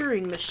Resin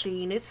curing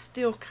machine. It's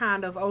still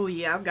kind of, oh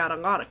yeah, I've got a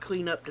lot of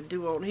cleanup to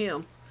do on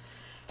him.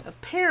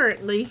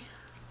 Apparently,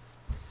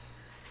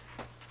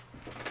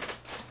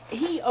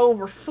 he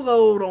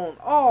overflowed on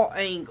all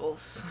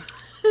angles.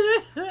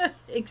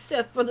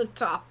 Except for the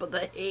top of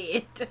the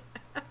head.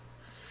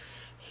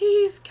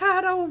 He's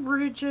got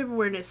overage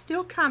everywhere, and it's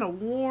still kind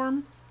of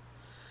warm.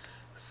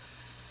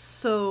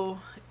 So,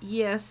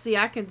 yeah, see,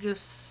 I can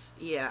just,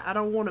 yeah, I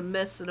don't want to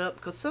mess it up,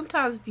 because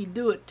sometimes if you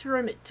do it,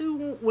 turn it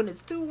when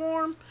it's too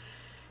warm,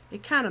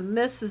 it kind of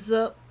messes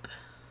up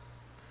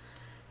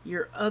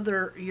your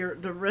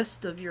the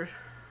rest of your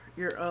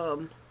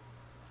your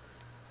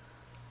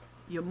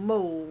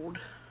mold.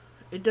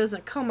 It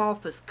doesn't come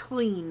off as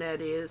clean,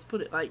 that is.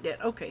 Put it like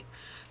that. Okay.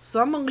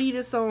 So I'm going to leave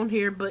this on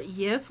here. But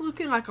yeah, it's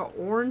looking like an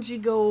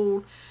orangey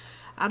gold.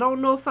 I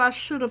don't know if I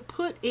should have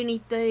put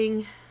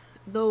anything,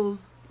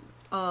 those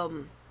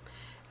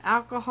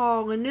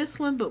alcohol in this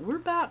one. But we're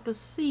about to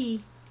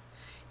see.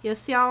 Yeah,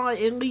 see how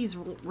it leaves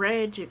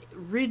rigid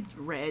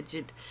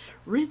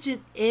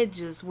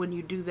edges when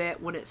you do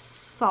that when it's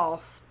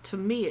soft. To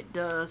me it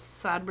does.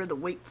 So I'd rather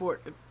wait for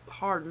it to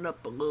harden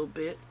up a little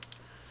bit.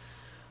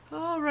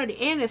 Alrighty,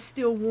 and it's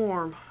still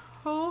warm.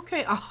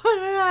 Okay, oh,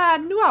 I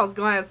knew I was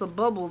going to have some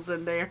bubbles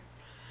in there.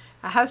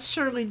 I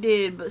surely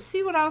did. But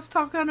see what I was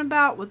talking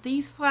about with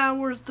these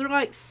flowers? They're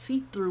like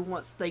see-through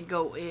once they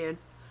go in.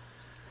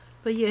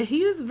 But yeah,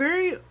 he is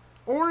very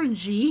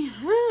orangey.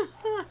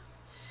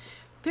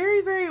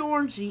 Very, very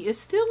orangey. It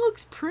still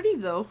looks pretty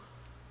though.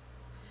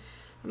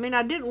 I mean,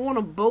 I didn't want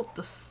them both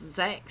the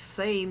exact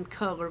same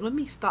color. Let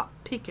me stop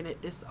picking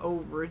at this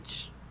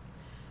overage,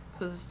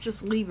 because it's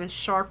just leaving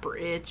sharper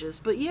edges.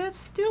 But yeah, it's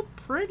still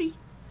pretty.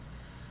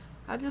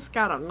 I just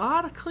got a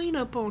lot of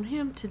cleanup on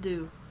him to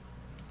do.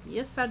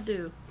 Yes, I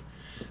do.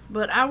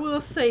 But I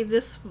will say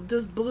this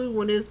blue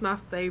one is my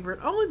favorite.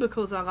 Only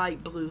because I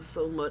like blue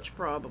so much,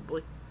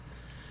 probably.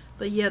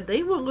 But yeah,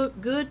 they will look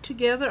good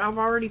together. I've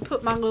already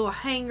put my little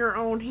hanger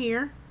on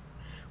here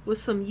with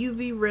some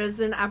UV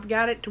resin. I've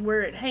got it to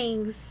where it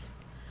hangs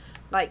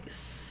like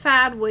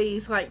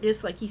sideways like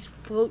this, like he's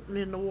floating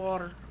in the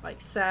water, like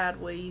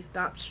sideways,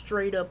 not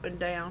straight up and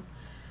down.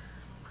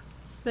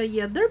 But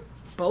yeah, they're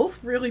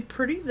both really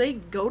pretty. They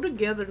go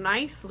together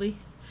nicely.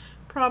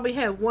 Probably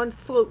have one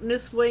floating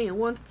this way and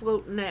one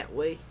floating that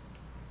way.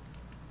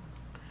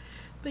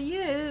 But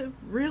yeah,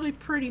 really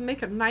pretty.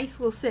 Make a nice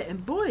little set.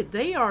 And boy,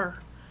 they are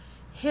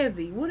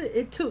heavy.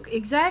 It took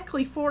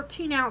exactly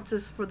 14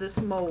 ounces for this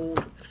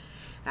mold.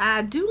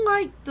 I do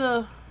like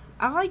I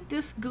like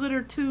this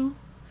glitter too.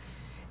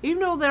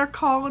 Even though they're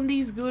calling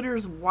these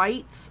glitters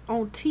whites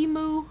on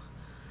Temu,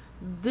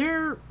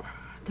 they're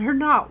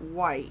not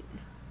white.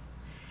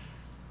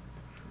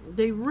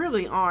 They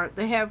really aren't.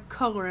 They have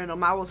color in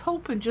them. I was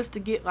hoping just to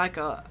get like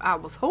I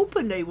was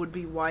hoping they would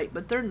be white,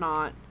 but they're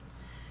not.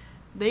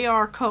 They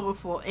are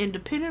colorful, and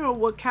depending on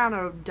what kind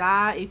of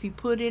dye, if you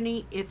put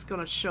any, it's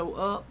gonna show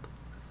up.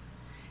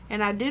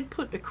 And I did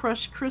put the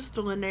crushed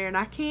crystal in there, and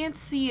I can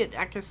see it.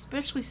 I can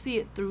especially see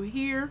it through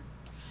here.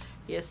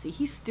 Yeah, see,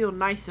 he's still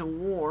nice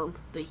and warm.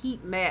 The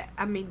heat mat,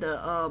 I mean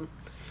the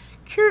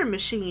curing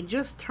machine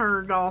just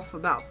turned off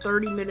about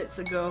 30 minutes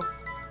ago.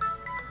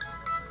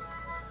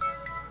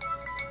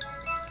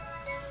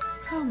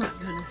 Oh my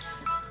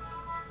goodness.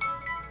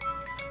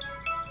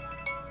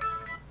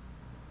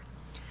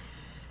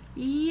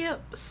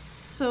 Yep,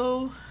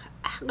 so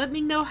let me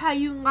know how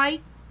you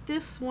like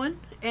this one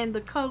and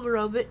the color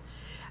of it.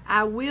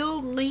 I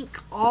will link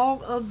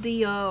all of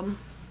the, let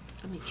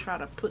me try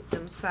to put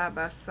them side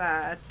by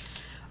side.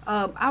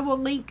 I will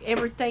link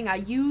everything I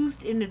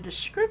used in the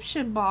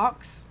description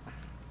box.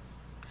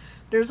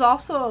 There's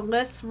also a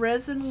less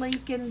resin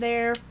link in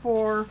there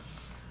for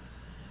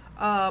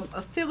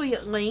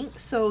affiliate link,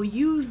 so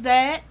use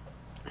that.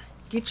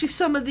 Get you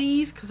some of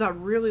these because I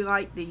really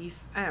like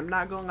these. I am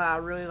not gonna lie, I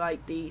really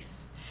like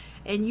these.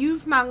 And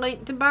use my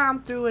link to buy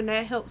them through, and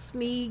that helps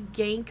me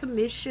gain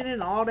commission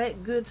and all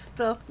that good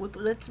stuff with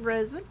less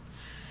resin.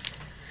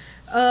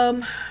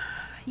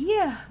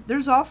 Yeah,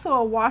 there's also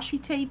a washi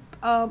tape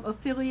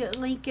affiliate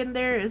link in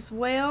there as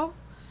well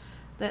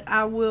that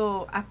I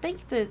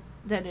think that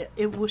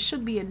it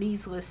should be in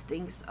these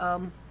listings.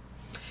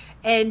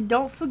 And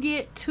don't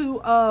forget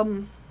to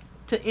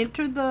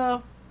enter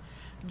the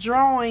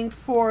drawing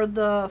for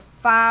the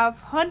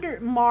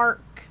 500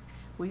 mark.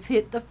 We've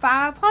hit the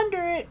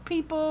 500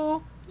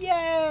 people.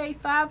 Yay,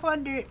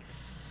 500.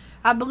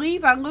 I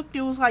believe I looked,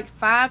 it was like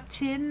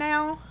 510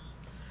 now.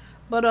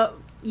 But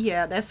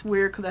yeah, that's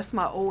weird because that's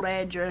my old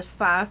address,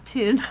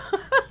 510.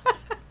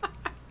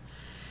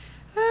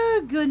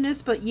 Oh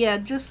goodness. But yeah,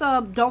 just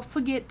don't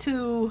forget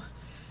to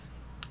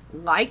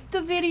like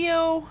the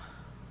video,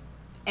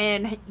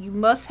 and you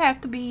must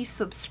have to be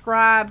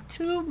subscribed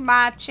to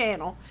my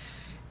channel.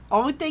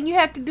 Only thing you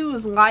have to do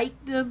is like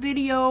the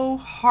video,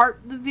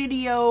 heart the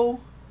video.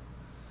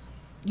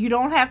 You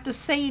don't have to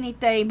say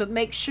anything, but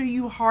make sure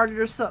you heart it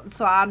or something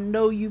so I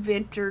know you've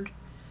entered.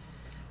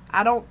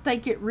 I don't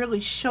think it really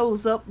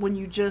shows up when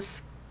you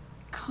just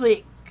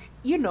click,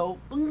 you know,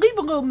 leave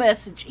a little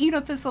message,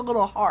 even if it's a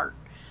little heart.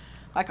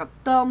 Like a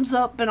thumbs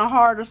up and a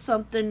heart or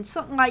something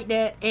like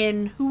that.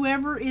 And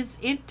whoever is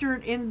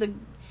entered in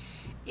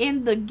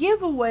the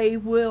giveaway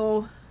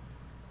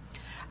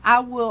I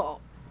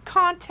will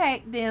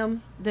contact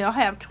them. They'll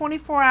have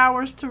 24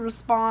 hours to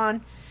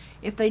respond.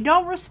 If they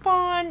don't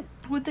respond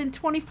within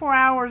 24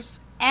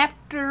 hours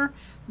after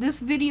this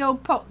video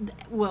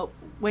well,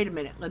 wait a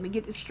minute, let me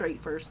get this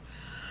straight first.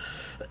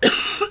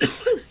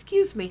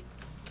 Excuse me.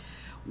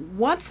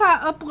 Once I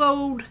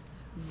upload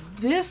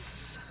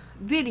this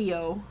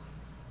video,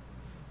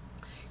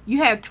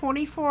 you have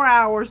 24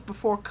 hours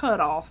before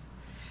cutoff.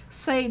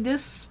 say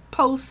this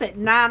posts at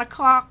 9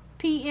 o'clock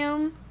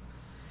p.m.,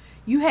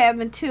 you have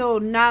until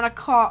 9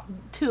 o'clock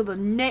till the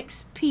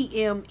next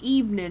p.m.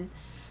 evening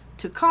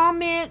to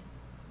comment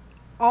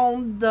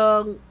on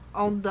the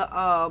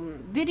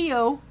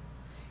video.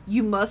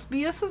 You must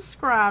be a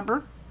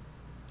subscriber,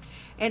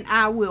 and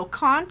I will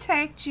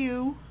contact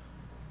you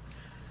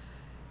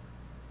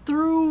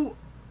through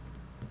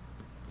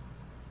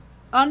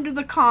under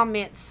the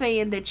comments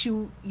saying that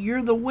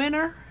you're the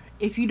winner.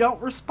 If you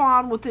don't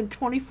respond within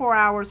 24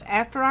 hours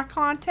after I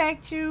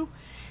contact you,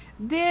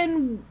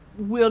 then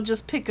we'll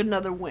just pick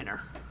another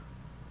winner.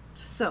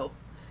 So,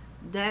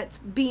 that's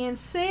being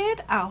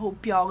said, I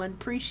hope y'all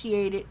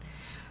appreciate it.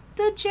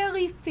 The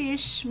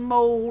jellyfish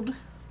mold.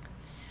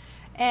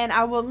 And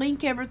I will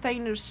link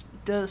everything in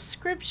the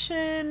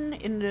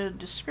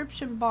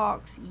description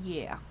box.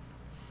 Yeah.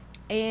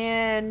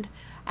 And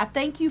I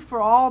thank you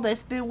for all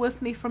that's been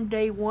with me from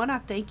day one. I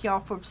thank y'all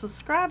for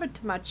subscribing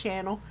to my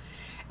channel.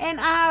 And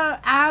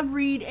I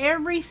read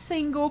every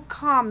single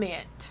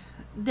comment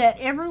that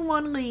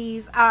everyone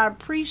leaves. I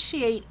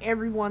appreciate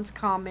everyone's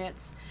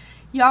comments.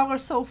 Y'all are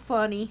so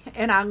funny,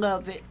 and I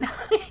love it.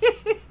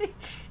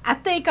 I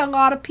think a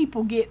lot of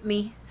people get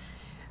me.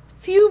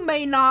 Few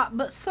may not,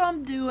 but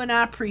some do, and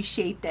I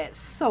appreciate that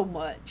so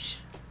much.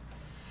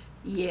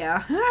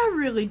 Yeah, I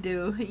really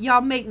do.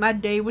 Y'all make my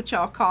day with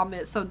y'all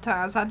comments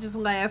sometimes. I just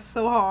laugh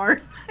so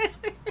hard.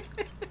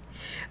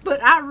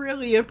 But I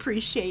really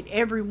appreciate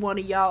every one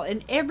of y'all,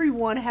 and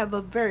everyone have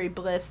a very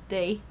blessed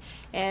day.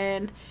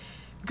 And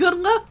good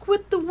luck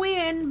with the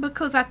win,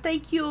 because I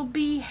think you'll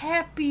be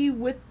happy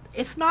with.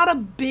 It's not a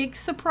big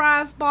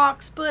surprise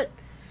box, but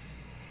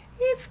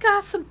it's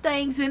got some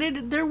things in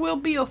it. There will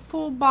be a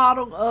full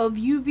bottle of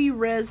UV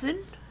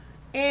resin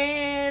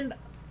and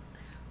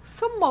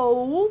some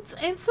molds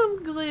and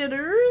some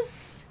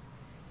glitters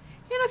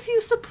and a few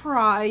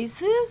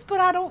surprises, but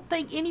I don't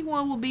think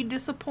anyone will be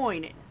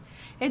disappointed.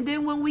 And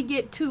then when we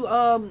get to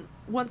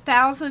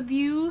 1,000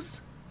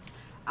 views,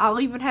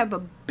 I'll even have a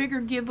bigger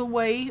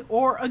giveaway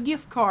or a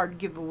gift card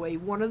giveaway,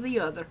 one or the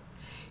other.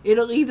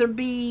 It'll either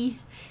be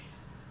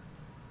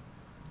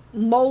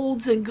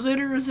molds and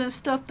glitters and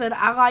stuff that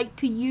I like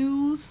to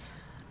use,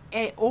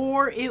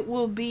 or it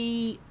will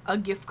be a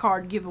gift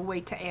card giveaway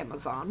to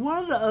Amazon.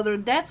 One or the other.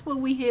 That's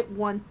when we hit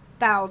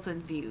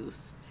 1,000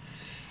 views.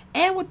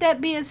 And with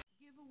that being said,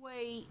 the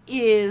giveaway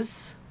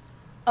is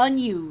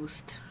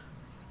unused.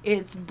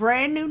 It's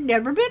brand new,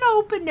 never been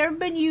opened, never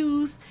been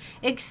used,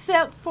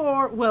 except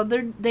for, well,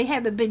 they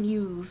haven't been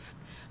used,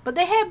 but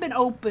they have been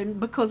opened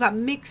because I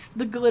mixed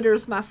the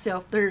glitters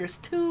myself. There's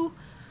 2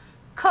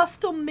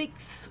 custom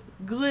mix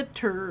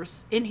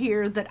glitters in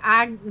here that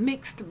I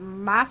mixed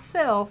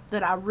myself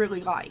that I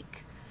really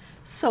like.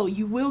 So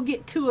you will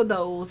get 2 of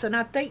those, and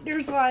I think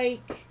there's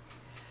like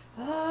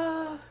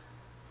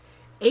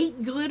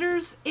 8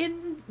 glitters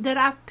in that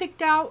I've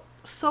picked out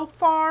so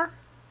far.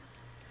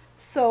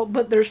 So,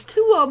 but there's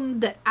 2 of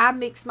them that I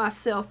mix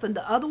myself, and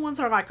the other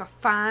ones are like a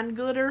fine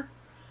glitter,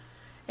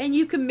 and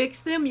you can mix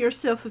them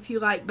yourself if you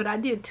like, but I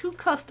did 2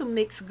 custom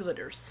mix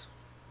glitters.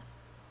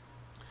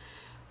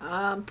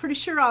 I'm pretty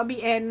sure I'll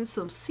be adding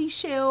some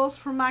seashells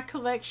from my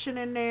collection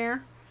in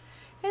there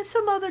and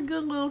some other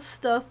good little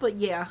stuff. But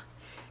yeah,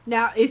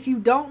 now if you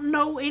don't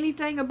know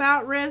anything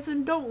about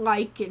resin, don't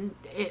like it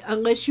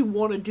unless you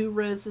want to do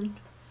resin.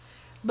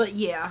 But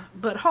yeah,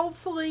 but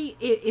hopefully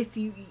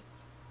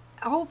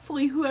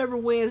hopefully whoever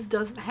wins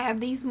doesn't have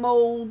these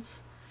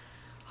molds.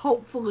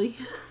 Hopefully.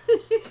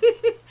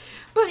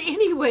 But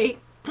anyway,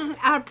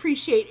 I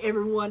appreciate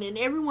everyone, and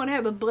everyone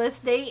have a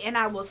blessed day, and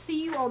I will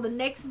see you on the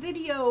next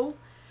video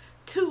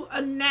to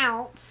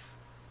announce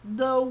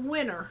the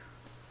winner.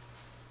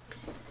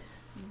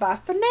 Bye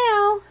for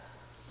now.